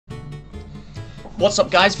What's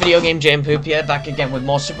up guys, Video Game Jam Poop here, back again with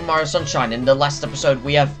more Super Mario Sunshine. In the last episode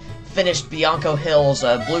we have finished Bianco Hill's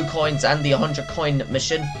blue coins and the 100 coin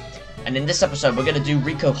mission. And in this episode we're going to do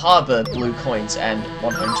Ricco Harbor blue coins and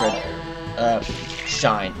 100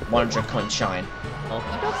 shine, 100 coin shine.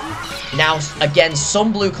 Now again,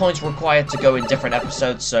 some blue coins required to go in different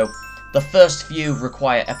episodes, so the first few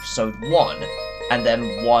require episode 1, and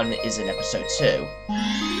then 1 is in episode 2.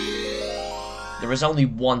 There is only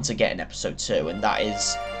 1 to get in episode 2, and that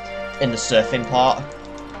is in the surfing part,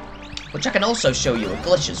 which I can also show you a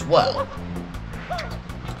glitch as well.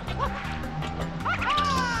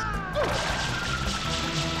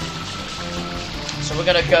 So we're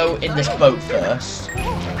gonna go in this boat first.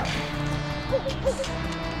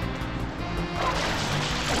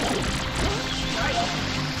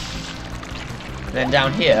 And then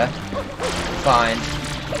down here, find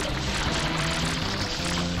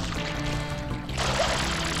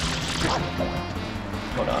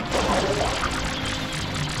hold on.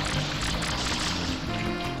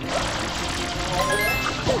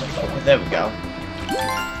 There we go.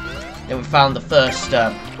 Then we found the first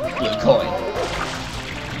blue coin.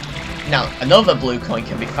 Now, another blue coin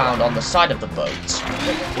can be found on the side of the boat.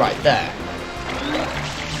 Right there.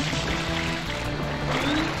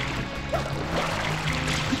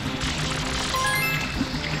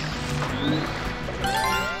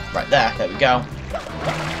 Right there we go.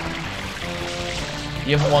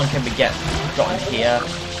 The other one can be gotten here.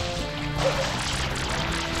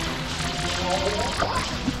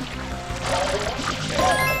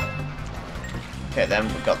 Okay, then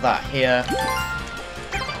we've got that here.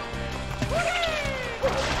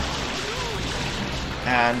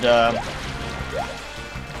 And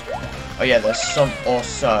oh yeah, there's some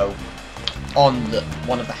also on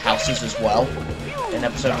one of the houses as well in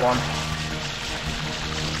episode 1.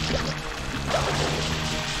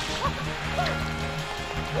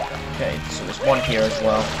 Okay, so there's one here as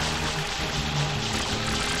well.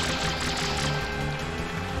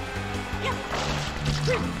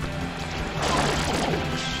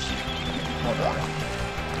 Hold on.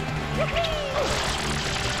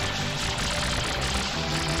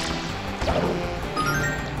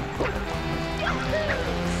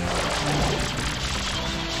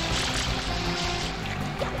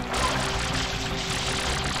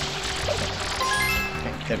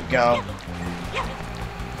 Okay, there we go.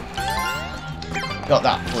 Got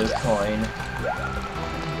that blue coin.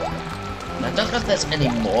 I don't know if there's any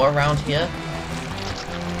more around here,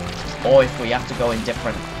 or if we have to go in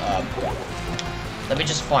different. Let me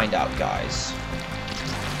just find out, guys.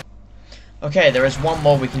 Okay, there is one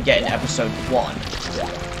more we can get in episode 1.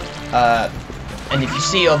 And if you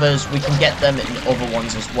see others, we can get them in other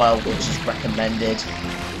ones as well, which is recommended.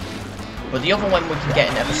 But the other one we can get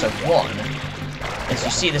in episode 1 is,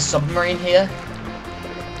 you see the submarine here?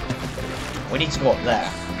 We need to go up there.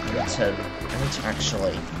 I need to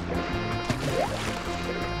actually.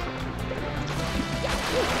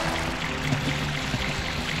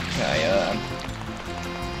 Okay,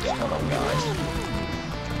 hold on, guys.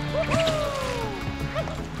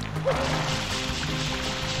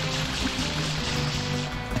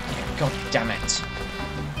 God damn it.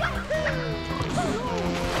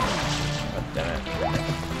 God damn it.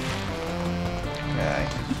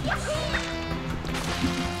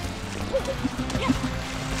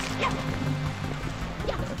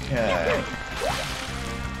 Okay.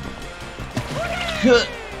 Okay.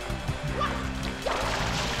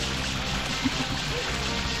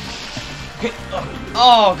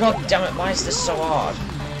 Oh, god damn it, why is this so hard?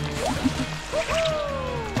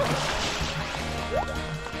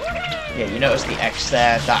 Yeah, you notice the X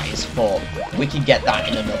there? That is for... we can get that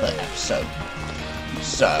in another episode.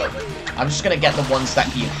 So, I'm just gonna get the ones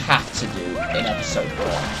that you have to do in episode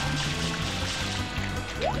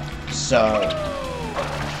 1. So,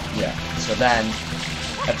 yeah. So then,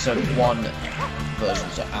 episode 1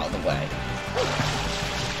 versions are out of the way.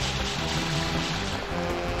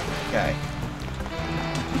 Okay.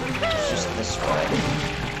 It's just this way.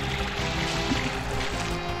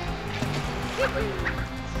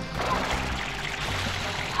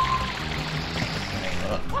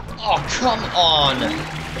 Oh, come on!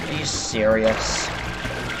 Are you serious? I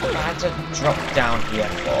had to drop down here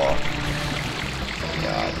for...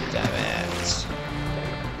 God damn it.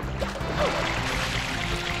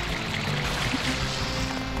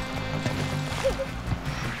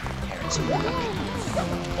 Parents are back.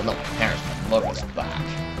 Well, no, parents, my mother's back.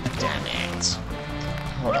 Damn it.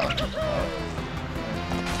 Hold on.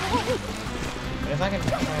 But if I can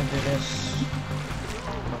try and do this,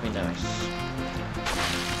 that'll be nice.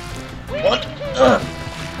 What? Ugh.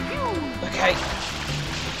 Okay.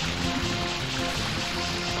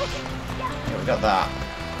 we got that.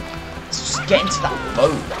 Let's just get into that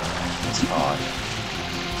boat. It's hard.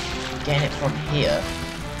 Getting it from here.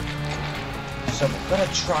 So we've got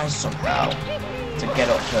to try somehow to get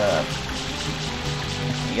up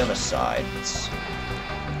the other side.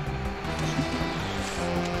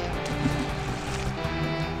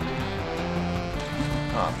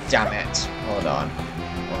 Oh, damn it. Hold on.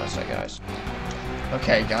 Hold on a sec, guys.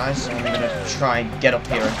 Okay, guys, I'm going to try and get up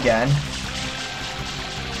here again.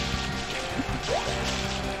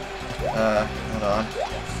 Hold on.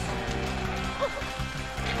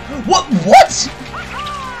 What?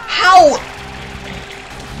 How?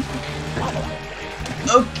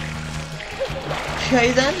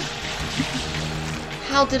 Okay then.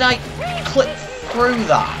 How did I clip through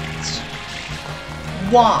that?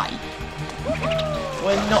 Why?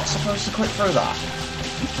 We're not supposed to clip through that.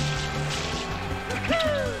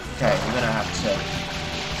 Okay, we're gonna have to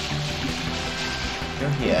go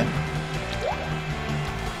here.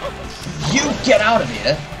 You get out of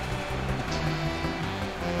here!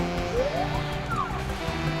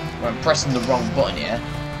 I'm pressing the wrong button here.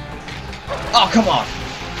 Oh, come on!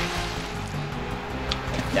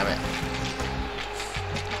 Damn it.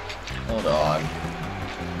 Hold on.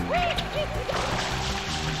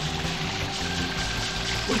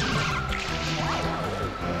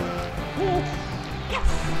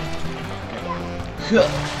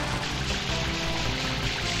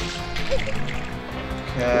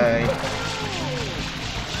 Okay.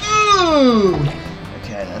 Ooh!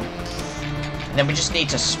 Okay then. And then we just need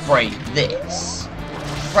to spray this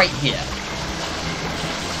right here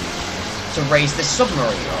to raise this submarine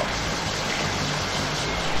up.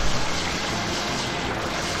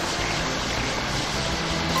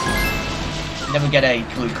 And then we get a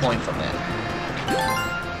blue coin from it.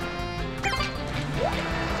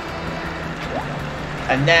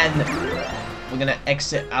 And then we're gonna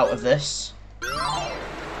exit out of this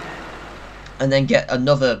and then get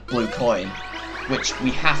another blue coin, which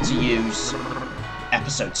we have to use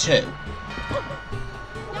episode 2.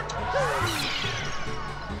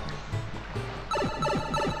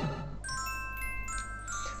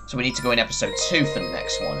 So we need to go in episode 2 for the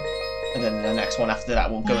next one. And then the next one after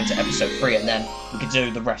that will go into episode 3, and then we can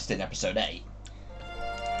do the rest in episode 8.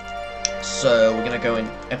 So we're going to go in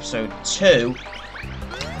episode 2,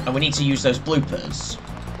 and we need to use those bloopers.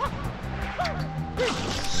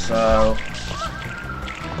 So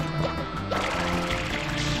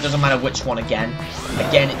it doesn't matter which one again.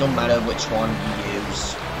 Again, it doesn't matter which one you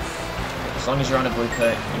use. As long as you're on a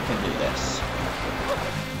blooper, you can do this.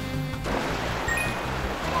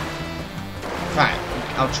 Right,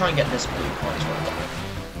 I'll try and get this blue coin as well.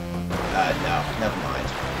 No, never mind.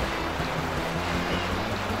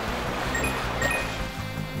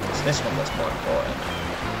 It's this one that's more important.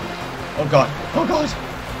 Oh god, oh god!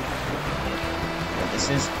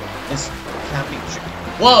 This can't be true.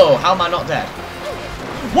 Whoa, how am I not dead?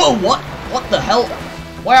 Whoa, what? What the hell?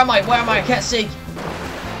 Where am I? Where am I? I can't see.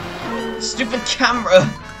 Stupid camera.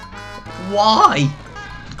 Why?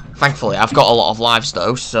 Thankfully, I've got a lot of lives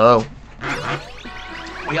though, so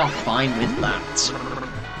we are fine with that.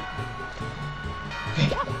 Okay.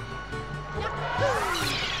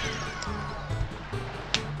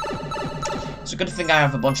 It's a good thing I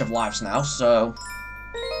have a bunch of lives now, so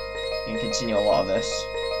we can continue a lot of this.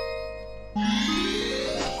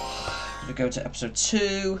 We go to episode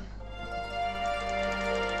 2.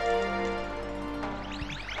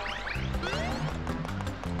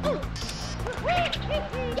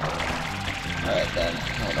 Alright then,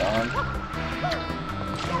 hold on.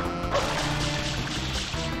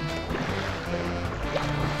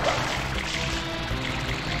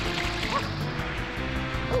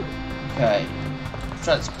 Okay, let's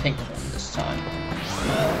try this pink one this time.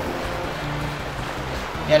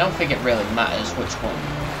 Yeah, I don't think it really matters which one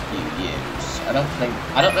you use. I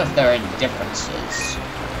don't know if there are any differences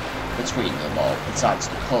between them all, besides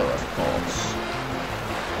the colour, of course.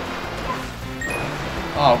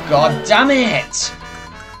 Oh god damn it!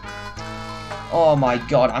 Oh my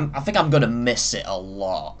god, I think I'm gonna miss it a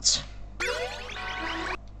lot.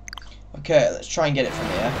 Okay, let's try and get it from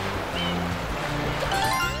here.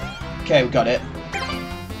 Okay, we got it.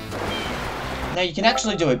 Now you can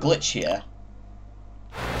actually do a glitch here.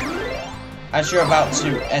 As you're about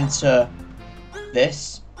to enter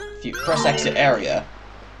this, if you press exit area...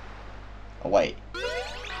 Oh wait,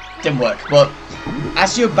 didn't work, but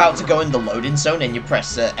as you're about to go in the loading zone and you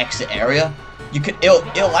press exit area,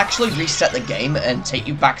 it'll actually reset the game and take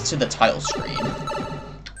you back to the title screen.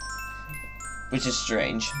 Which is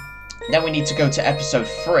strange. Then we need to go to episode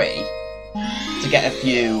 3 to get a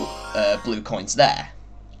few blue coins there.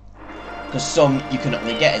 Because some you can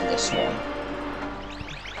only get in this one.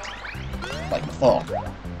 like before.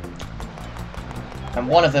 And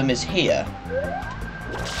one of them is here.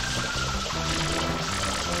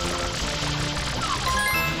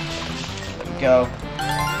 There we go.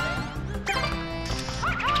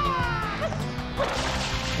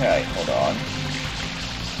 Okay, hold on.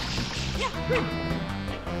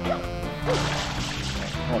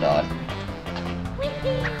 Hold on.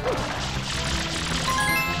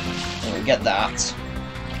 And we get that.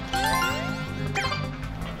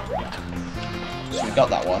 So we got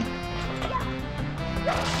that one.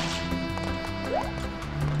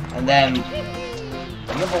 And then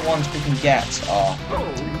the other ones we can get are...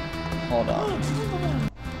 Hold on.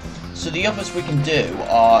 So the others we can do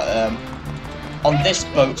are on this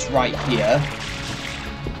boat right here.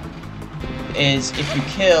 Is if you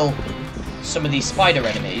kill some of these spider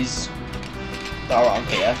enemies that are on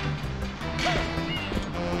here,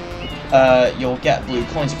 you'll get blue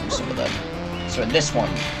coins from some of them. So in this one,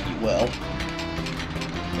 you will.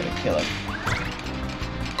 I'm gonna kill him.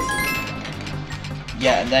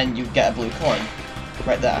 Yeah, and then you get a blue coin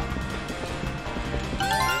right there.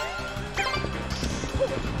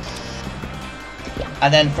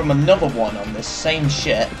 And then from another one on this same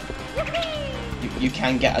ship, you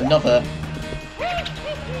can get another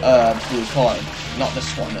blue coin. Not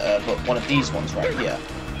this one, but one of these ones right here.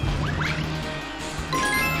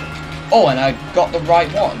 Oh, and I got the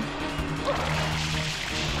right one.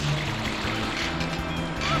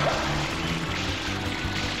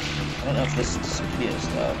 I don't know if this disappears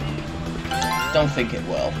though. Don't think it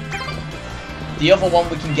will. The other one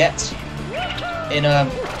we can get in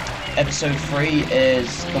episode 3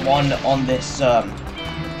 is the one on this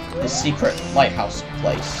this secret lighthouse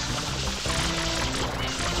place.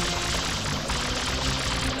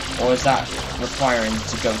 Or is that requiring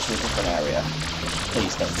to go to a different area?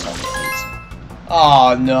 Please don't tell me it is.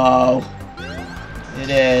 Oh no! It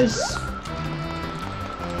is.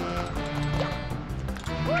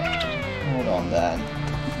 Hold on then.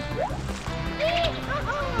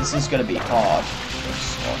 This is gonna be hard.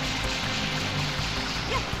 This one.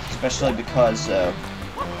 Especially because I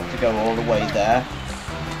have to go all the way there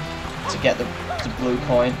to get the blue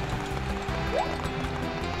coin.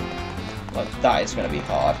 Like, that is going to be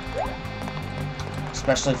hard.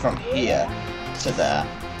 Especially from here to there.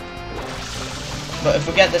 But if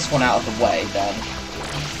we get this one out of the way, then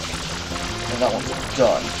that one's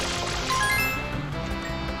done.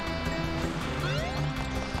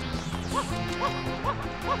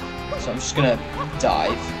 So I'm just going to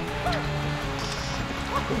dive.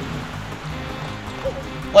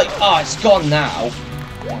 Like, ah, it's gone now.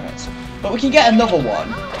 Right. But we can get another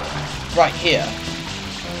one right here.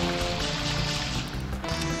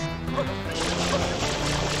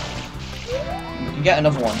 We can get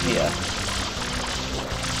another one here.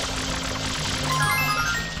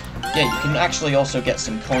 Yeah, you can actually also get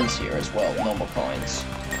some coins here as well, normal coins.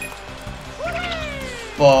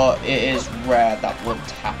 But it is rare that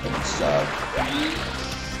wouldn't happen, so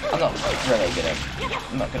I'm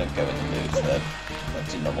not gonna go in the mood for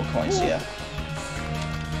do normal coins here.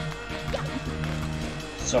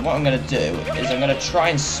 So what I'm gonna do is I'm gonna try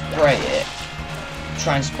and spray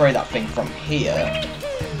that thing from here,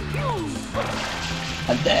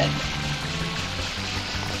 and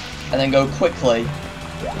then go quickly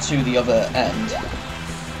to the other end,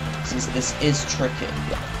 since this is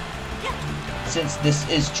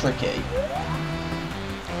tricky.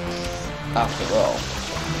 After all.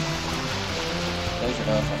 I don't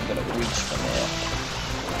know if I'm gonna reach from here.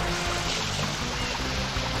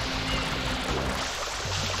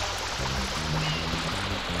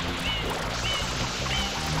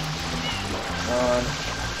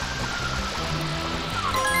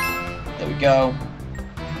 There we go.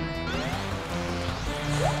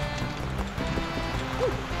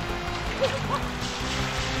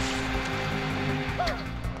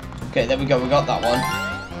 Okay, there we go, we got that one.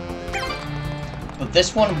 But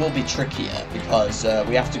this one will be trickier, because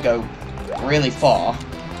we have to go really far.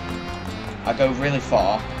 I go really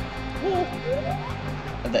far.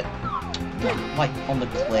 And then, like, on the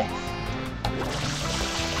cliff.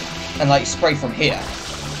 And, like, spray from here.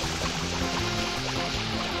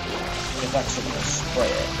 It's actually going to spray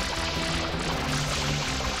it.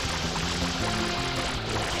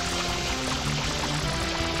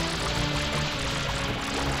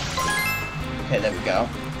 Okay, there we go.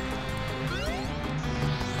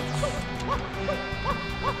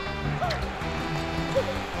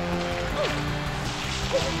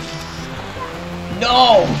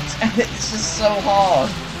 No! It's just so hard.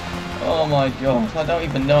 Oh my god. I don't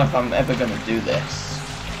even know if I'm ever gonna do this.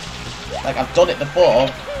 Like, I've done it before,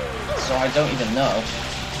 so I don't even know.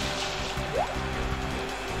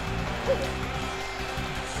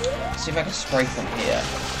 Let's see if I can spray from here.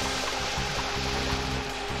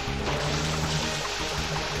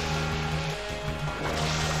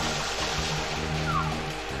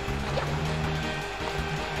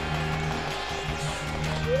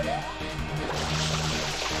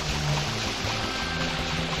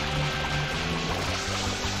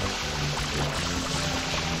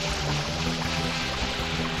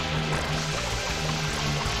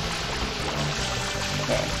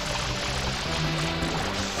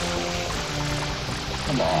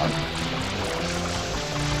 Come on.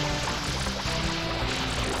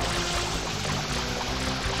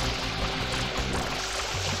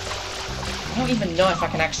 I don't even know if I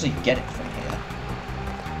can actually get it from here.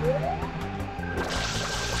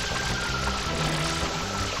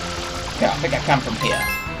 Okay, I think I can from here.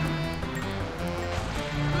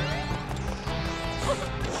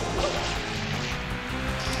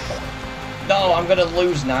 No, I'm gonna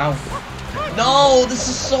lose now. No, this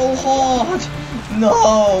is so hard.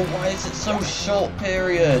 No, why is it so short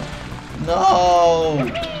period? No.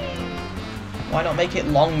 Why not make it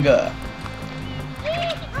longer?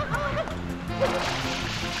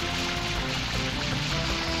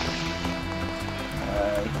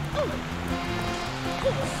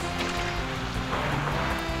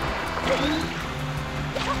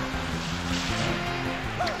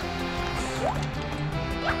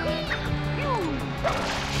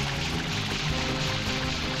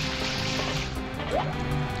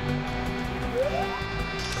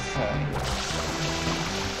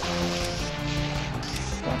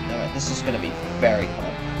 This is going to be very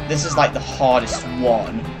hard. This is like the hardest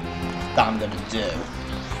one that I'm going to do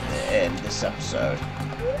in this episode.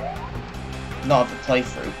 Not of the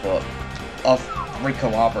playthrough, but of Ricco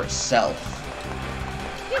Harbor itself.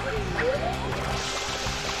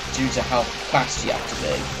 Due to how fast you have to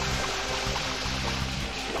be.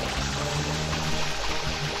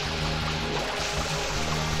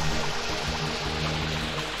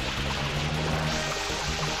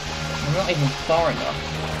 I'm not even far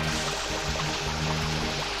enough.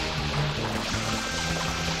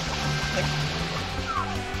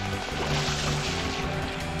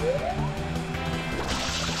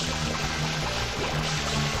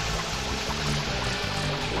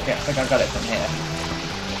 Okay, I think I got it from here.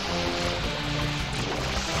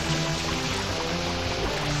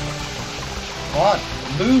 Come on,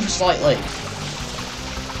 move slightly.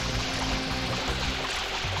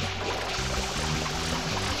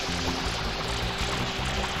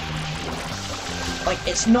 Like,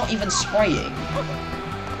 it's not even spraying.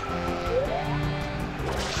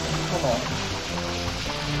 Come on.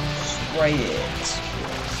 Spray it.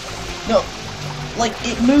 No, like,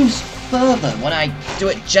 it moves further when I do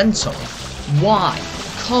it gentle. Why?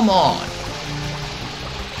 Come on.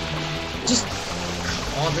 Just...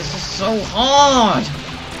 Oh, this is so hard.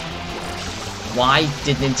 Why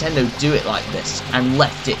did Nintendo do it like this and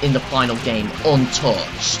left it in the final game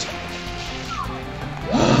untouched?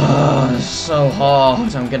 It's so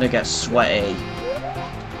hard. I'm gonna get sweaty.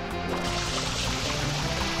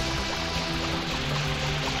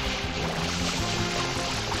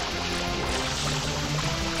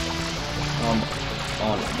 Come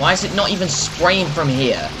on. Why is it not even spraying from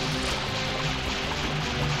here?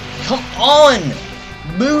 Come on!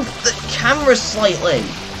 Move the camera slightly!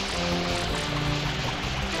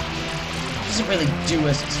 It doesn't really do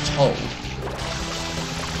as it's told.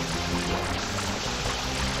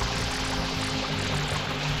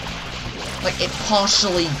 Like, it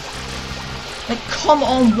partially... Like, come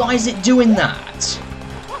on, why is it doing that?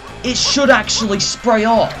 It should actually spray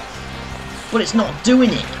off. But it's not doing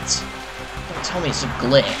it. Don't tell me it's a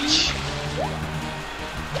glitch.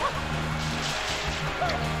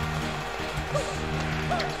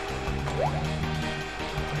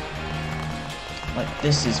 Like,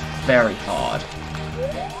 this is very hard.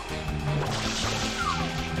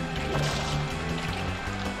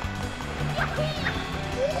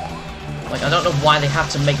 Like, I don't know why they have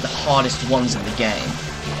to make the hardest ones in the game.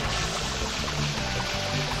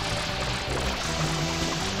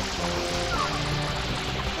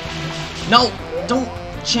 No! Don't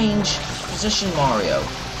change position, Mario.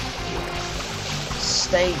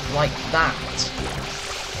 Stay like that.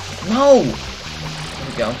 No! There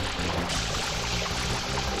we go.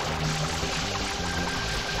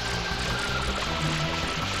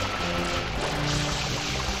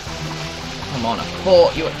 Come on, I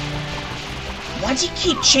thought you were... Why do you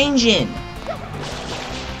keep changing?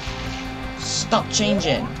 Stop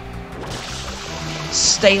changing.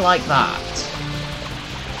 Stay like that.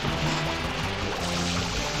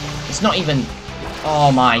 It's not even...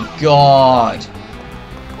 Oh my god.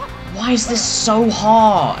 Why is this so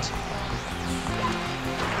hard?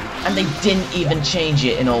 And they didn't even change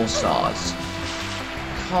it in All-Stars.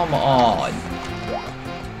 Come on.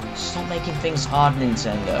 Stop making things hard,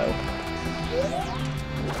 Nintendo.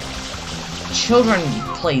 Children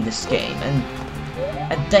play this game, and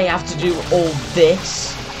they have to do all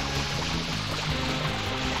this?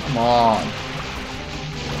 Come on.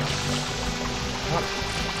 What?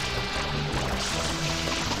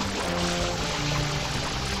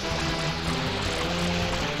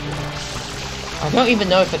 I don't even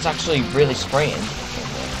know if it's actually really spraying.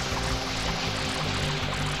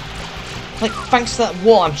 Like, thanks to that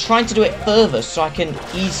wall, I'm trying to do it further so I can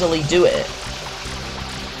easily do it.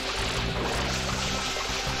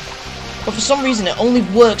 But for some reason, it only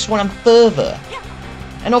works when I'm further.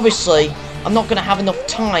 And obviously, I'm not going to have enough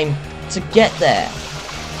time to get there.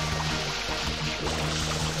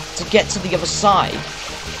 To get to the other side.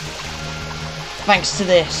 Thanks to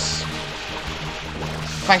this.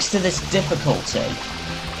 Thanks to this difficulty.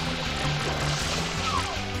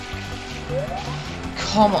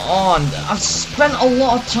 Come on, I've spent a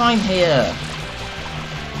lot of time here.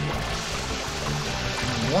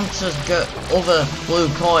 I want to get other blue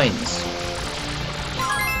coins.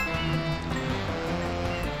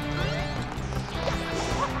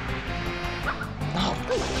 Oh,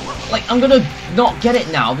 like, I'm gonna not get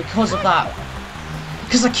it now because of that.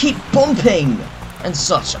 Because I keep bumping and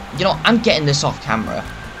such. You know, I'm getting this off camera.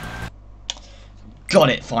 Got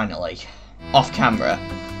it, finally. Off camera.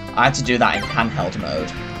 I had to do that in handheld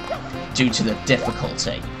mode due to the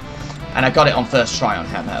difficulty. And I got it on first try on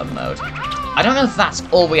handheld mode. I don't know if that's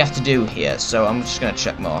all we have to do here, so I'm just going to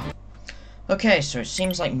check more. Okay, so it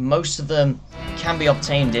seems like most of them can be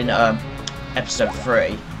obtained in episode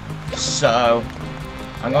 3. So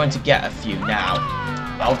I'm going to get a few now.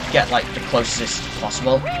 I'll get like the closest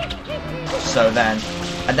possible. So then,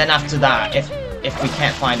 and then after that, if we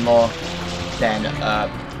can't find more, then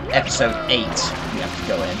episode 8 we have to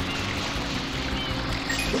go in.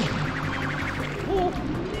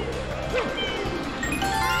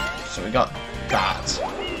 So we got that.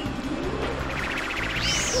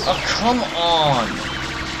 Oh, come on!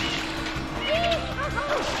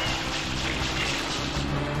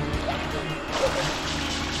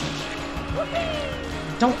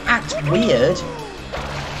 Don't act weird!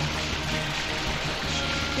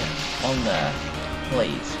 Get on there,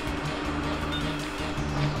 please.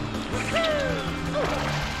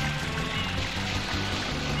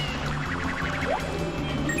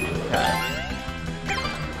 Okay.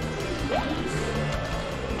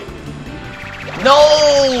 No!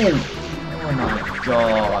 Oh my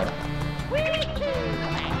god.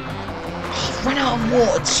 I've run out of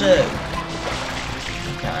water too.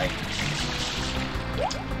 Okay.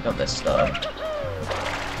 Got this stuff.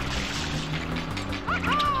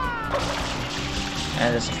 And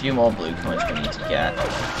there's a few more blue coins we need to get.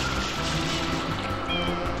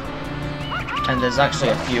 And there's actually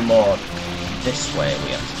a few more this way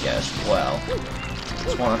we have to get as well.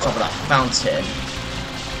 There's one on top of that fountain.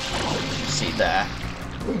 You can see there.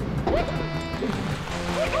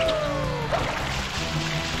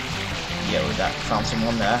 Yeah, with that fountain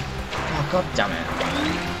one there. Oh, god damn it.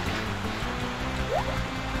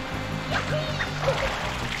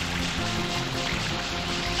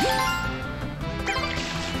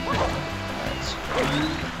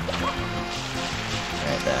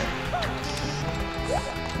 Right then.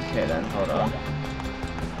 Okay then, hold on.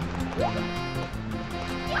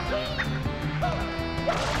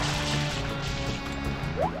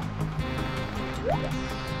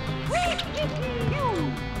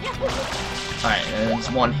 Alright, and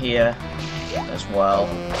there's one here as well.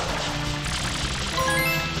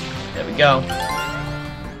 There we go.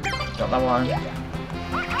 Got that one.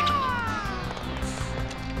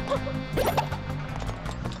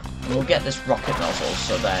 And we'll get this rocket nozzle,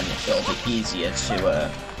 so then it'll be easier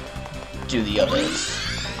to do the others.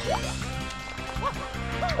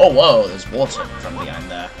 Oh, whoa, there's water from behind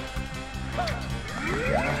there.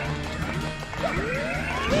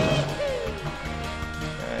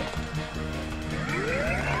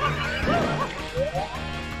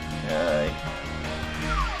 Okay.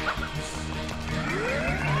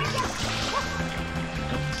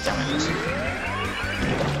 Damn it.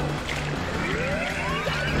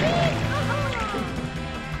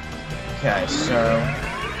 Okay, so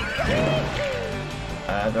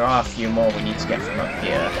there are a few more we need to get from up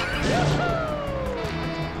here.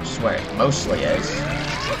 Which is where it mostly is.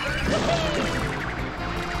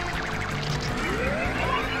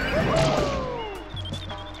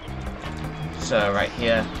 So right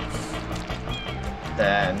here.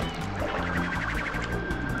 Then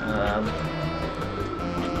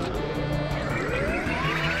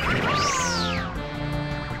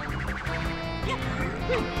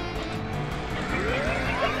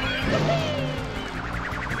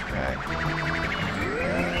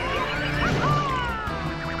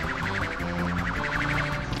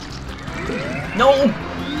No! Okay.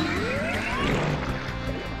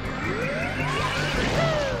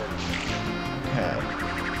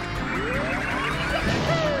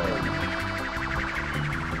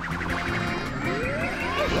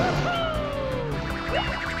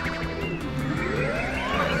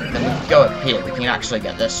 Then we can go up here. We can actually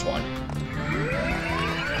get this one.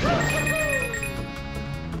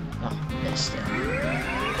 Oh, missed it.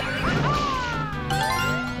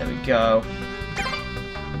 There we go.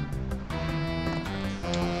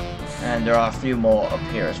 And there are a few more up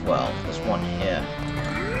here as well. There's one here.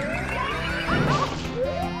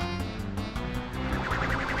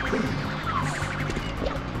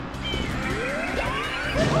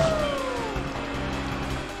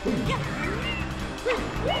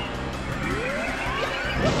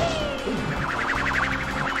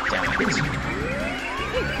 Damn it.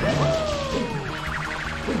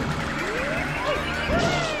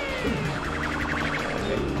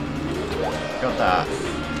 Got that.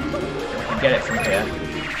 Get it from here.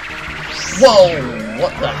 Whoa!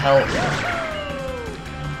 What the hell?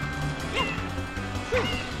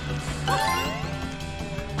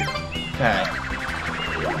 Okay.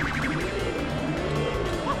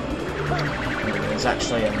 There's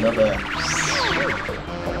actually another.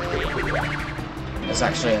 There's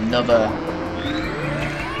actually another.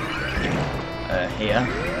 Here.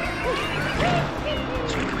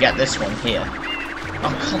 So we can get this one here.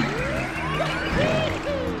 Oh, come on.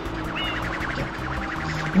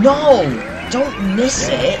 No! Don't miss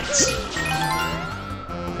it!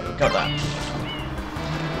 Okay, we got that.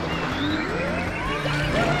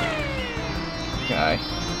 Okay.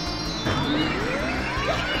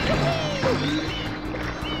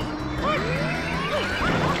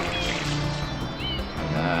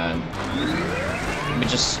 And let me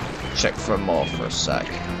just check for more for a sec.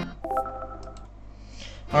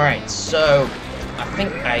 Alright, so I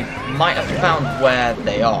think I might have found where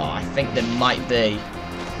they are. I think they might be.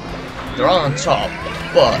 They're all on top,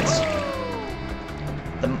 but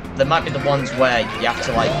there might be the ones where you have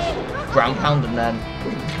to like ground pound and then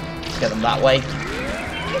get them that way.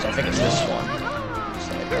 So I think it's this one.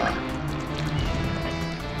 Just like that.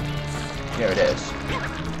 Here it is.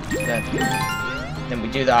 Then we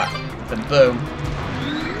do that, then boom.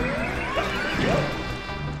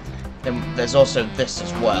 Then there's also this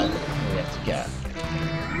as well we have to get.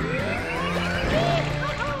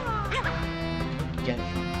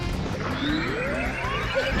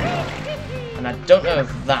 And I don't know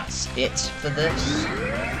if that's it for this.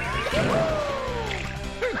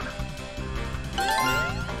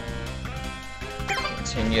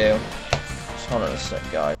 Continue. Just hold on a sec,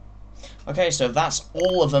 guys. Okay, so that's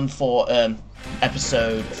all of them for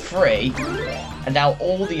episode 3. And now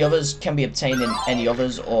all the others can be obtained in any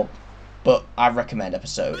others, but I recommend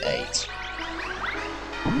episode 8.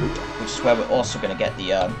 Which is where we're also going to get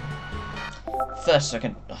the first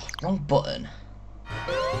second. Oh, wrong button.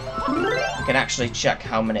 We can actually check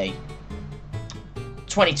how many.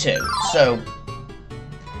 22. So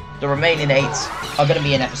the remaining 8 are going to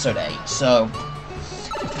be in episode 8. So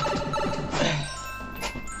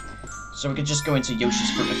we could just go into Yoshi's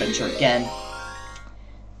Fruit Adventure again,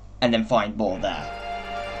 and then find more there.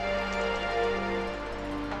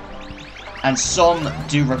 And some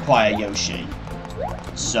do require Yoshi.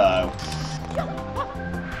 So in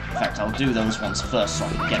fact, I'll do those ones first so I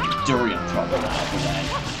can get the durian problem out of the way.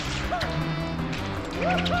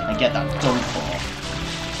 And get that done for.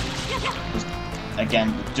 Because,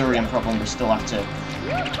 again, the durian problem, we still have to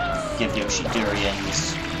give Yoshi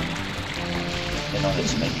durians in order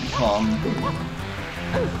to make him come.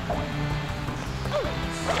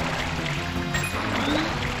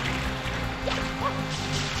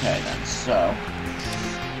 Okay then, so...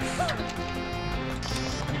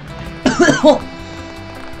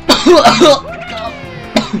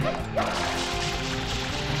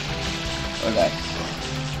 Okay.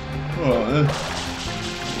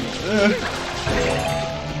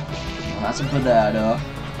 That's a potato.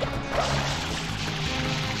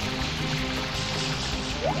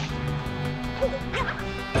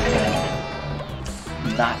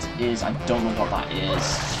 That is, I don't know what that is.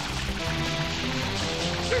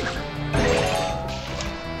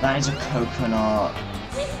 That is a coconut.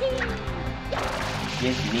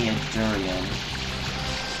 Give me a durian.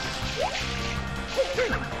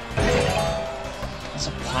 It's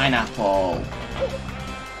a pineapple.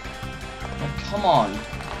 Oh, come on.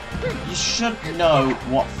 You should know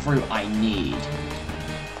what fruit I need.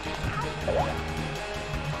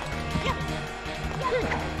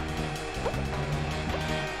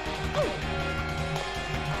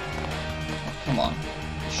 Come on.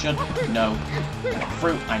 You should know what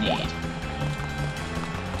fruit I need.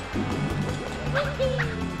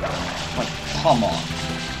 Like, come on.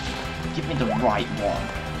 Give me the right one.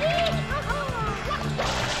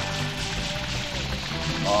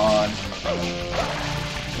 Come on.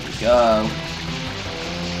 Here we go.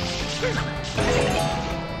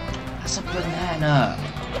 That's a banana.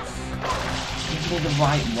 Give me the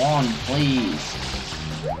right one, please.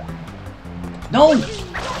 No!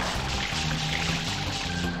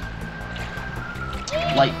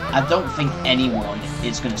 Like, I don't think anyone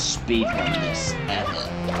is gonna speedrun this ever.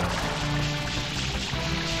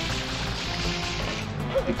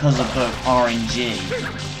 Because of the RNG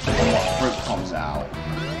and what fruit comes out.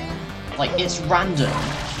 Like, it's random.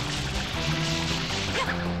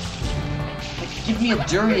 Like, give me a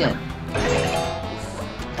durian.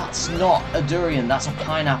 That's not a durian, that's a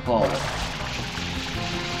pineapple.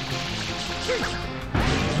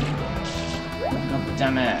 God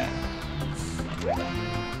damn it.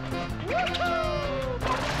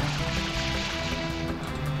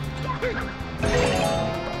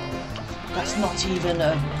 That's not even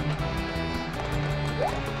a...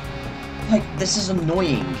 Like, this is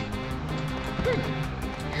annoying.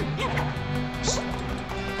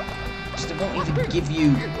 They won't even give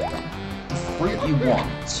you the fruit you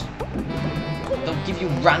want. They'll give you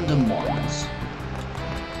random ones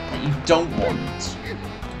that you don't want.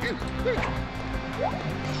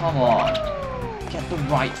 Come on. Get the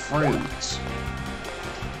right fruit.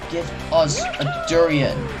 Give us a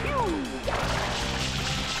durian.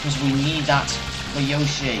 Because we need that for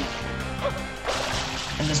Yoshi.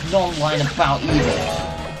 And there's none lying about either.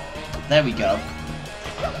 There we go.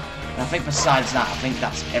 And I think besides that, I think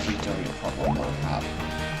that's every durian problem we'll have.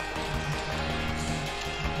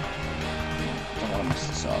 Don't want to mess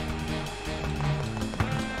this up.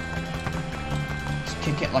 Let's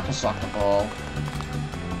kick it like a soccer ball.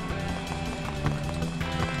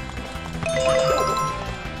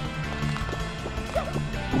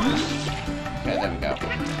 Okay, there we go.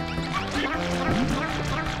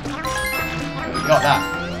 We got that.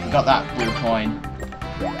 We got that blue coin.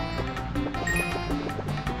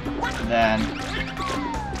 And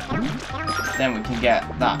then we can get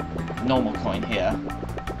that normal coin here.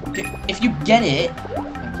 If you get it,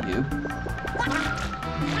 thank you.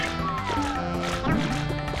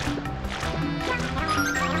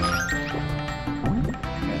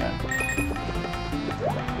 Okay then.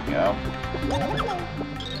 There we go.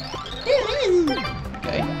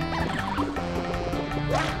 Okay.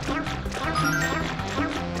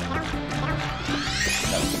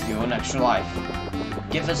 That'll give you an extra life.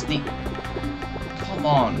 Give us the... Come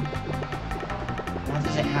on. Why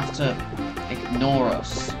does it have to ignore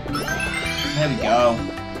us? There we go.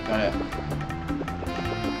 Got it.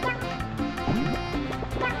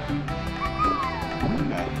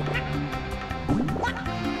 Okay.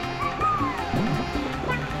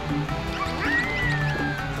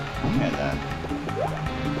 Okay then.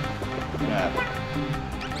 Yeah.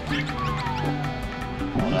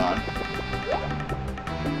 Hold on.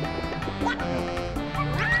 I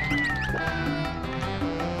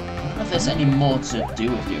don't know if there's any more to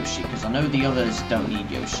do with Yoshi, because I know the others don't need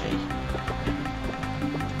Yoshi.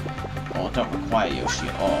 Or don't require Yoshi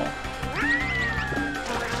at all.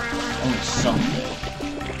 Only some do.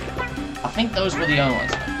 I think those were the only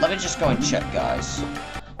ones. Let me just go and check, guys.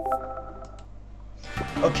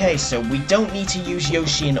 Okay, so we don't need to use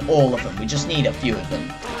Yoshi in all of them, we just need a few of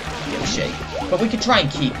them. Yoshi. But we can try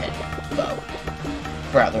and keep him, though,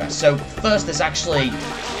 throughout the rest. So, first there's actually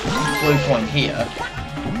blue coin here,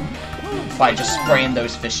 by just spraying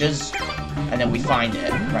those fishes, and then we find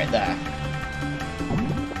it right there.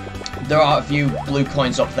 There are a few blue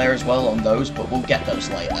coins up there as well on those, but we'll get those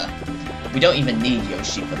later. We don't even need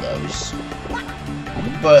Yoshi for those.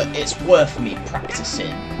 But it's worth me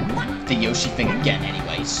practicing the Yoshi thing again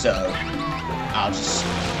anyway, so I'll just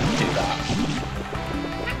do that.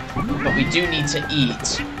 But we do need to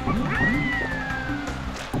eat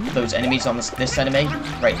those enemies on this enemy,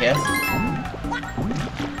 right here.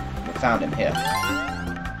 We found him here.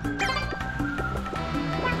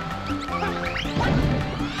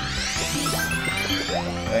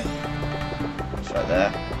 Okay. It's right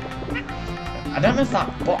there. I don't know if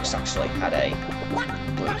that box actually had a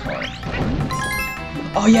blue coin.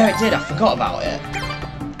 Oh yeah, it did. I forgot about it.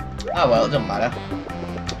 Oh well, it doesn't matter.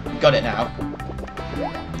 Got it now.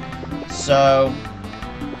 So...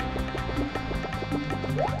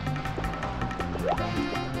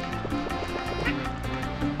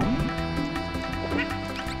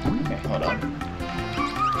 okay, hold on.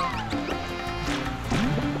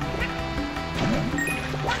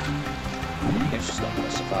 It's just not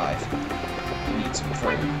gonna survive. We need some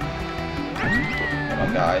fruit. Come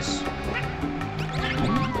on, guys.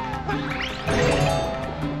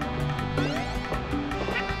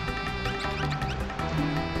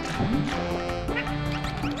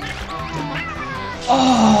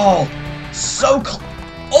 so close.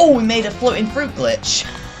 Oh, we made a floating fruit glitch.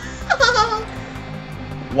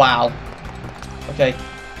 Wow. Okay.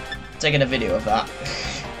 Taking a video of that.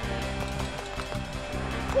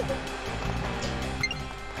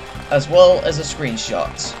 As well as a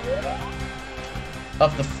screenshot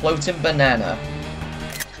of the floating banana.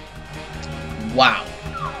 Wow.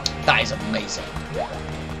 That is amazing.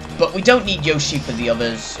 But we don't need Yoshi for the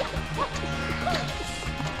others.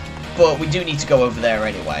 But we do need to go over there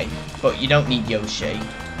anyway. But you don't need Yoshi.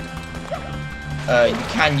 You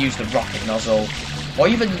can use the rocket nozzle. Or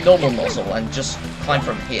even normal nozzle and just climb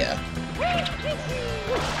from here.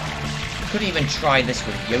 You could even try this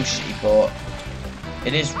with Yoshi, but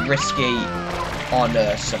it is risky on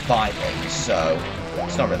surviving, so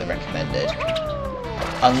it's not really recommended.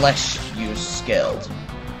 Unless you're skilled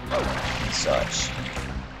and such.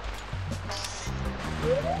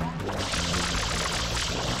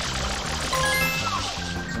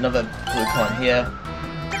 There's another blue coin here.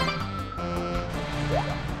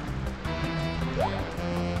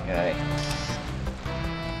 Okay.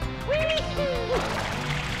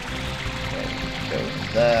 Go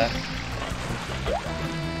there.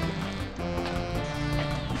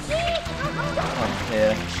 Come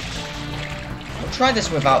here. We'll try this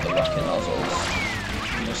without the rocket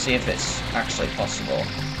nozzles. We'll see if it's actually possible.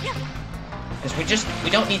 Because we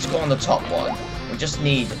don't need to go on the top one. We just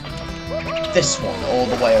need this one all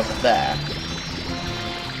the way over there.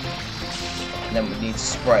 And then we need to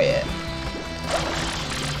spray it.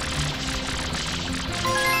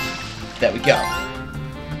 There we go.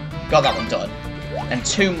 Got that one done. And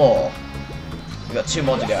two more. We've got two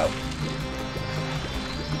more to go.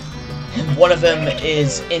 And one of them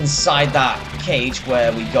is inside that cage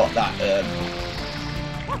where we got that,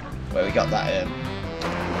 where we got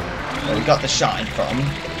the shine from.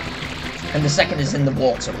 And the second is in the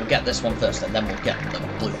water. We'll get this one first, and then we'll get the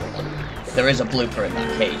blooper one. There is a blooper in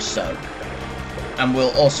that cage, so. And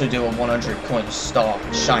we'll also do a 100 coin star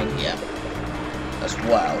shine here as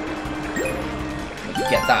well. We can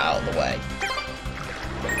get that out of the way.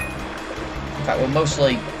 In fact, we'll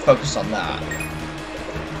mostly focus on that.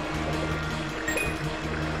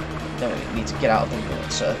 Then we need to get out of the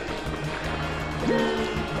water.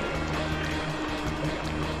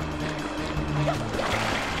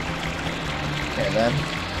 Okay then.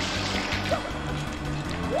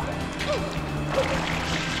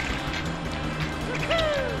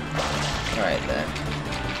 Alright then.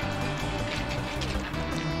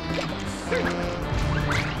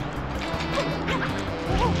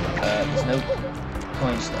 There's no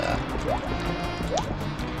coins there.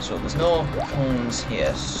 So there's no coins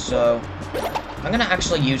here, so I'm gonna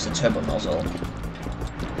actually use the turbo nozzle.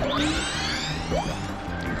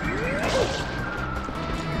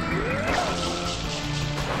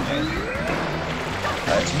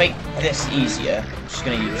 To make this easier, I'm just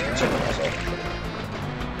gonna use the turbo nozzle.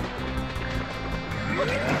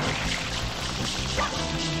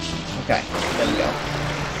 Okay, there we go.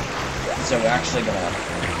 So we're actually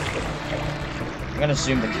I'm gonna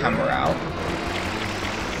zoom the camera out.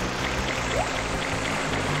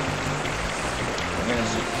 I'm gonna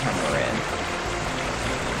zoom the camera in.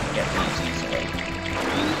 Get these easily.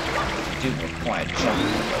 Do require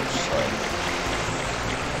jumping mostly.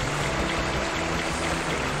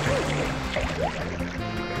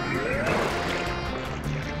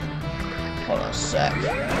 Hold on a sec.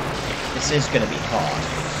 This is gonna be hard,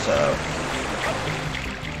 so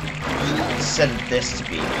instead of this to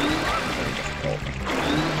be very difficult.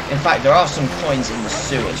 In fact, there are some coins in the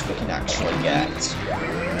sewers we can actually get.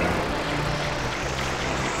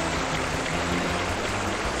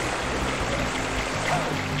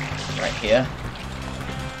 Right here.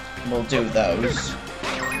 We'll do those.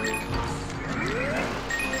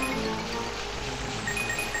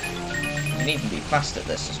 You can even be fast at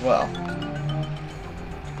this as well.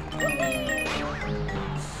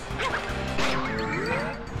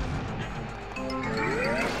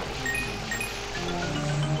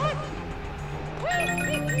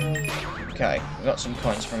 Okay, we got some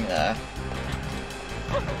coins from there.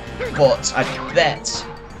 But I bet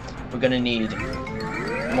we're gonna need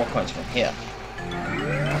more coins from here.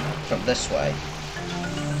 From this way.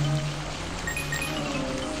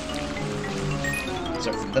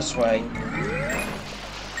 So from this way.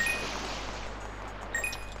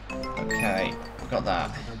 Okay, got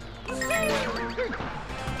that.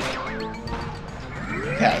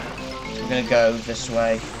 Okay, we're gonna go this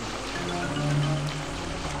way.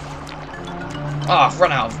 Oh, I've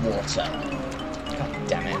run out of water. God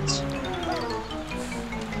damn it.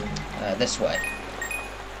 This way.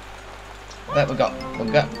 I bet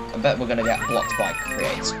we're gonna get blocked by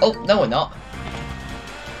crates. Oh, no we're not.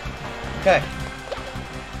 Okay.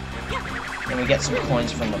 Then we get some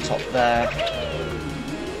coins from the top there.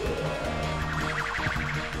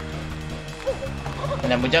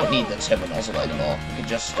 And then we don't need the turbo nozzle anymore. We can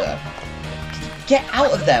just, get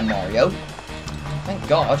out of there, Mario! Thank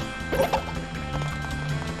God.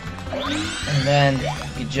 And then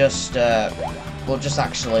we just, we'll just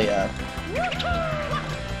actually,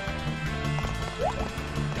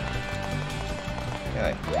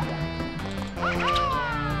 okay.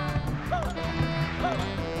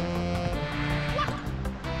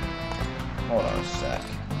 Hold on a sec.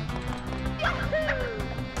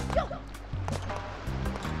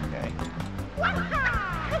 Okay.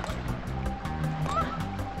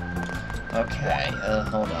 Okay,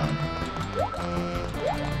 hold on.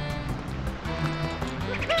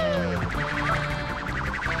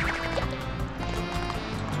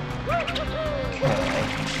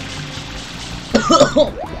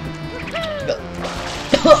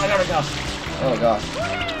 I gotta go. Oh gosh.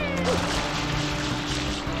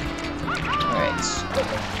 Alright.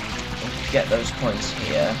 Get those points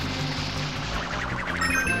here.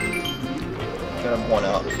 Got them one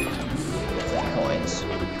up. Coins.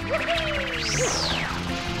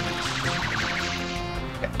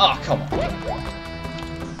 Okay. Oh, come on.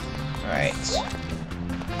 Alright.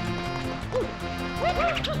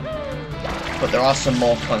 But there are some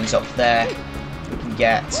more coins up there we can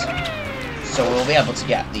get. So we'll be able to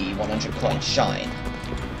get the 100 coin shine.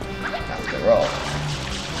 After all.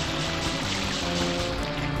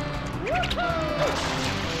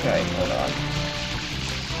 Okay, hold on.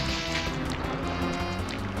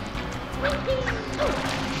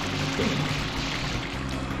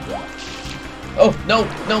 Oh, no,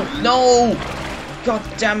 no, no! God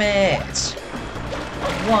damn it!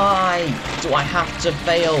 Why do I have to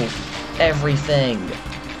fail everything?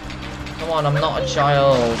 Come on, I'm not a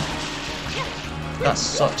child. That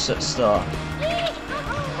sucks at stuff.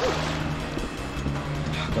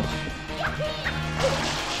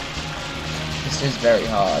 This is very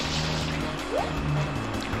hard.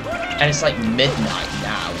 And it's like midnight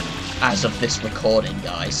now, as of this recording,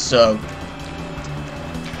 guys, so...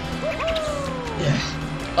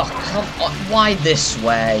 Oh, come on, why this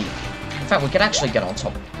way? In fact, we could actually get on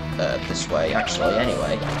top this way, actually,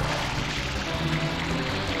 anyway.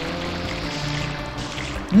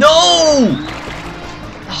 No!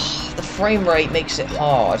 Oh, the frame rate makes it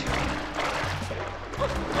hard.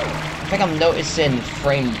 I think I'm noticing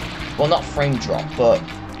well, not frame drop, but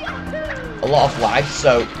a lot of lag,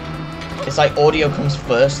 so it's like audio comes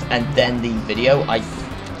first and then the video. I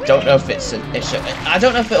don't know if it's an issue. I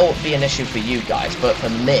don't know if it'll be an issue for you guys, but for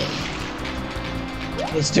me,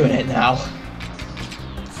 it's doing it now.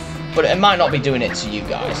 But it might not be doing it to you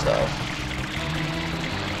guys, though.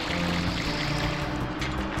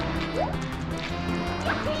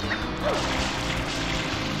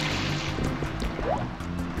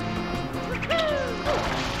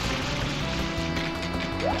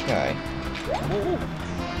 Okay.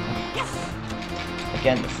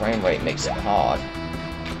 Again, the frame rate makes it hard.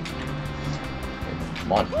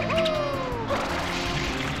 Come on.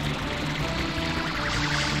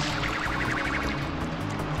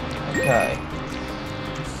 Okay.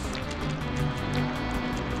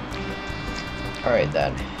 Alright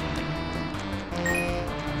then.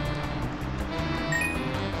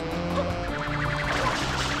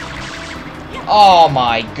 Oh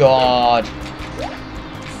my god!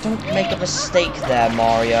 Don't make a mistake there,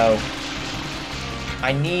 Mario.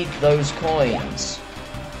 I need those coins.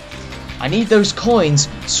 I need those coins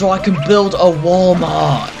so I can build a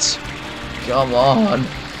Walmart. Come on.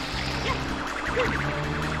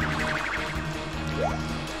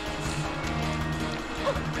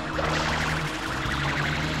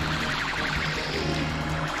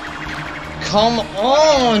 Come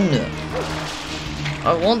on!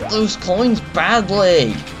 I want those coins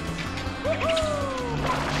badly.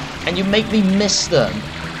 And you make me miss them.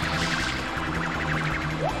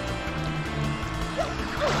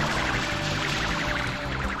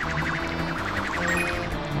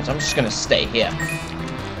 So I'm just gonna stay here.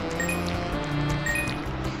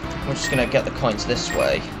 I'm just gonna get the coins this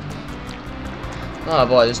way. Oh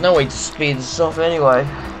boy, there's no way to speed this up anyway.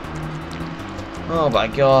 Oh my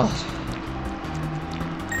god.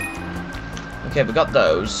 Okay, we got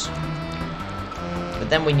those. But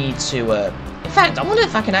then we need to, in fact, I wonder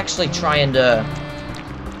if I can actually try and,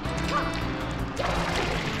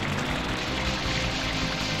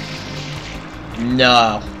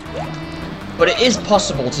 No. But it is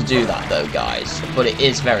possible to do that, though, guys. But it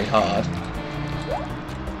is very hard.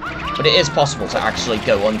 But it is possible to actually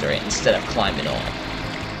go under it instead of climbing on.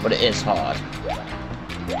 But it is hard.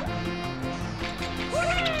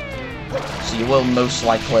 So you will most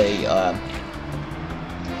likely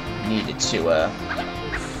need it to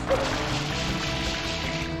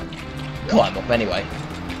climb up anyway.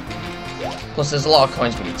 Plus there's a lot of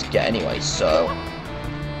coins we need to get anyway, so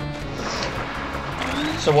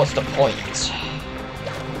what's the point?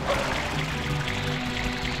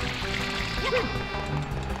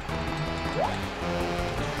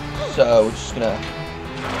 So we're just gonna...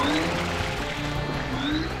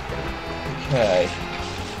 Okay.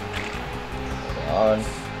 On.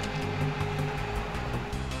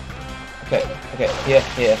 Okay, here.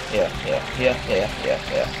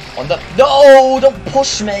 On the... No! Don't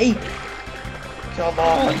push me! Come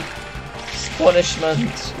on! It's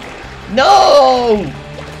punishment! No!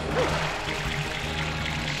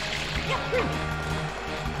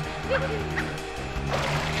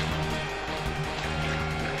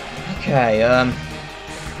 Okay,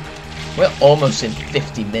 we're almost in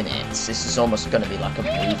 50 minutes. This is almost gonna be like a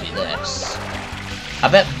movie, this. I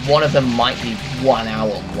bet one of them might be 1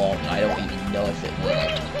 hour long. I don't even know if it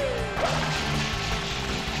will.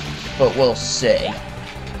 But we'll see.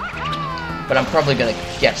 But I'm probably gonna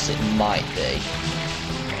guess it might be.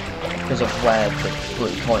 Because of where the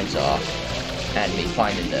blue coins are. And me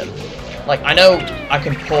finding them. Like, I know I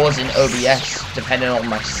can pause in OBS depending on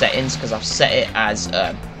my settings, because I've set it as,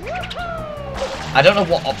 I don't know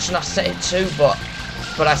what option I set it to, but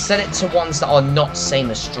I set it to ones that are not same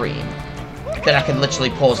as stream. Then I can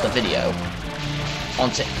literally pause the video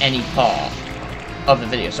onto any part of the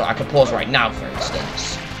video. So I can pause right now, for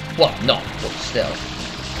instance. Well, not, but still.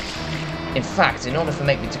 In fact, in order for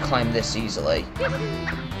me to climb this easily,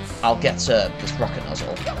 I'll get to this rocket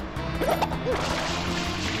nozzle.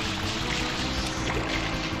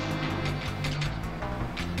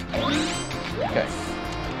 Okay.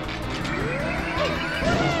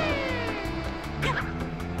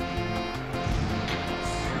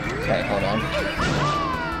 Okay, hold on.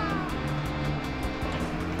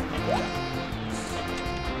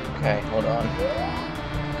 Okay, hold on.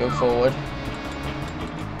 Go forward.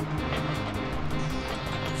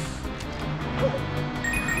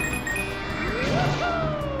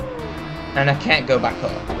 And I can't go back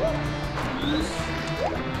up.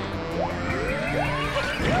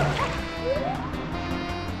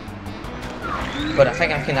 But I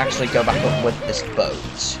think I can actually go back up with this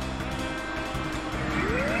boat.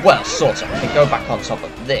 Well, sort of. I can go back on top of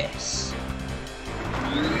this.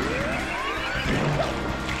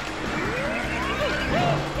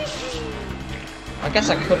 I guess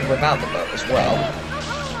I could without the boat as well.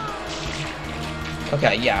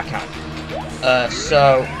 Okay, yeah, I can.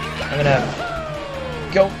 So I'm gonna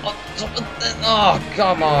go on top of this. Oh,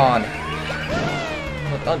 come on!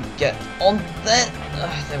 Don't get on there.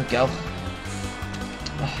 There we go.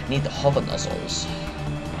 I need the hover nozzles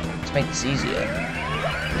to make this easier.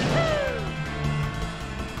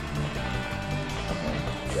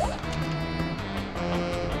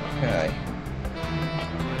 Okay.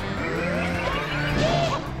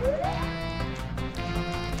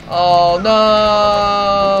 Oh no!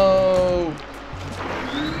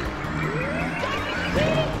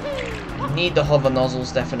 Need the hover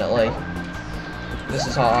nozzles, definitely. This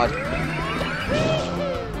is hard.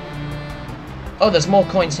 Oh, there's more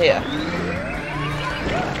coins here.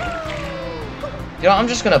 You know, I'm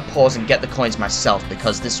just gonna pause and get the coins myself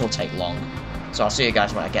because this will take long. So I'll see you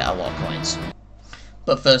guys when I get a lot of coins.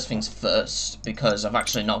 But first things first, because I've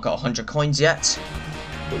actually not got 100 coins yet.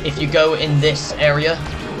 If you go in this area,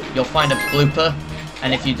 you'll find a blooper,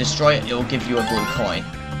 and if you destroy it, it will give you a blue coin.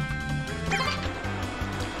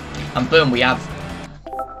 And boom, we have...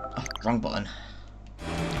 Oh, wrong button.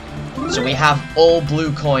 So we have all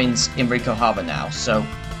blue coins in Ricco Harbor now, so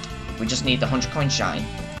we just need the 100 coin shine.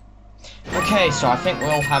 Okay, so I think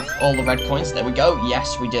we'll have all the red coins. There we go.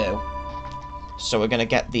 Yes, we do. So we're gonna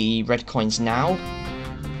get the red coins now.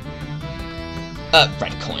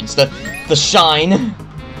 Red coins. The shine.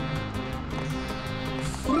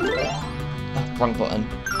 Oh, wrong button.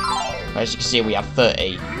 As you can see, we have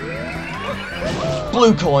 30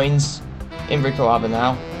 blue coins in Ricco Harbor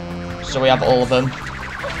now. So we have all of them. We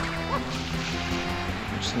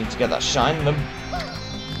just need to get that shine in them.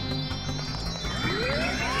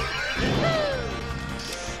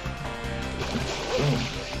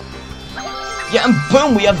 Yeah, and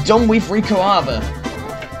boom, we have done with Ricco Harbor.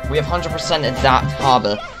 We have 100%ed that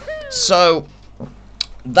harbour. So,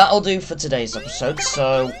 that'll do for today's episode.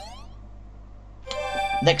 So,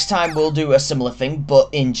 next time we'll do a similar thing, but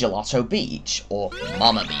in Gelato Beach, or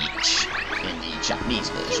Mama Beach, in the Japanese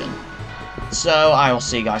version. So, I will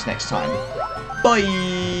see you guys next time.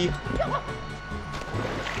 Bye!